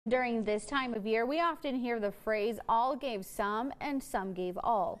During this time of year, we often hear the phrase, all gave some and some gave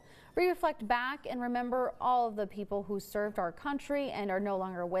all. We reflect back and remember all of the people who served our country and are no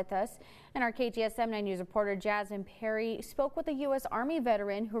longer with us. And our KTSM 9 News reporter Jasmine Perry spoke with a U.S. Army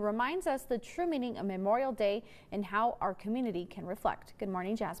veteran who reminds us the true meaning of Memorial Day and how our community can reflect. Good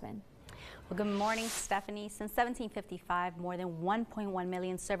morning, Jasmine. Well, good morning, Stephanie. Since 1755, more than 1.1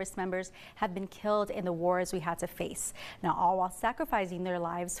 million service members have been killed in the wars we had to face. Now, all while sacrificing their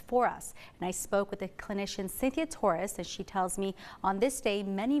lives for us. And I spoke with the clinician Cynthia Torres, and she tells me on this day,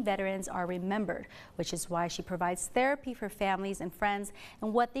 many veterans are remembered, which is why she provides therapy for families and friends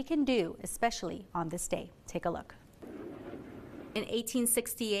and what they can do, especially on this day. Take a look. In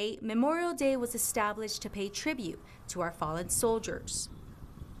 1868, Memorial Day was established to pay tribute to our fallen soldiers.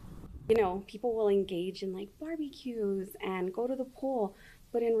 You know, people will engage in like barbecues and go to the pool,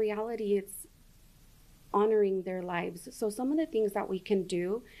 but in reality, it's honoring their lives. So some of the things that we can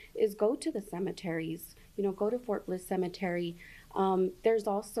do is go to the cemeteries, you know, go to Fort Bliss Cemetery. There's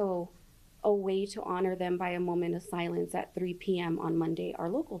also a way to honor them by a moment of silence at 3 p.m. on Monday, our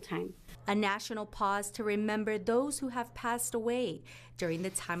local time. A national pause to remember those who have passed away during the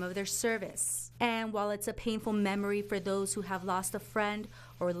time of their service. And while it's a painful memory for those who have lost a friend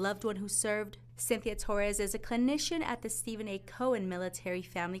or loved one who served, Cynthia Torres is a clinician at the Stephen A. Cohen Military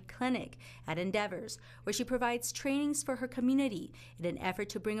Family Clinic at Endeavors, where she provides trainings for her community in an effort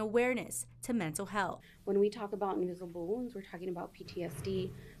to bring awareness to mental health. When we talk about invisible wounds, we're talking about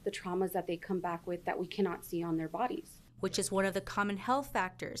PTSD, the traumas that they come back with that we cannot see on their bodies, which is one of the common health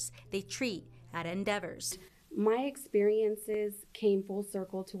factors they treat at Endeavors. My experiences came full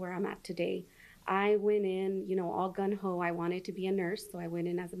circle to where I'm at today. I went in, you know, all gung-ho. I wanted to be a nurse, so I went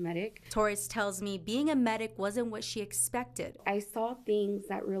in as a medic. Torres tells me being a medic wasn't what she expected. I saw things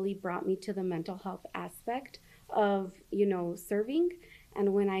that really brought me to the mental health aspect of, you know, serving.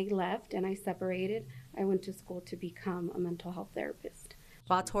 And when I left and I separated, I went to school to become a mental health therapist.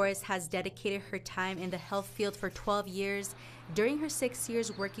 While Torres has dedicated her time in the health field for 12 years, during her 6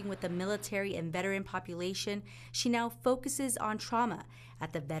 years working with the military and veteran population, she now focuses on trauma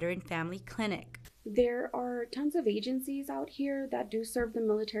at the Veteran Family Clinic. There are tons of agencies out here that do serve the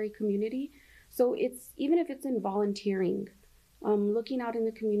military community. So it's, even if it's in volunteering, looking out in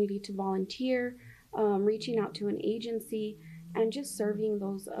the community to volunteer, reaching out to an agency, and just serving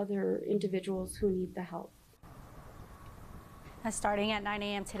those other individuals who need the help. Starting at 9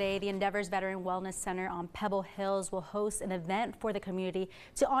 a.m. today, the Endeavors Veteran Wellness Center on Pebble Hills will host an event for the community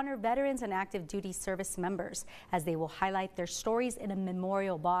to honor veterans and active duty service members, as they will highlight their stories in a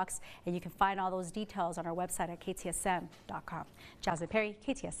memorial box. And you can find all those details on our website at ktsm.com. Jasmine Perry,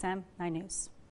 KTSM 9 News.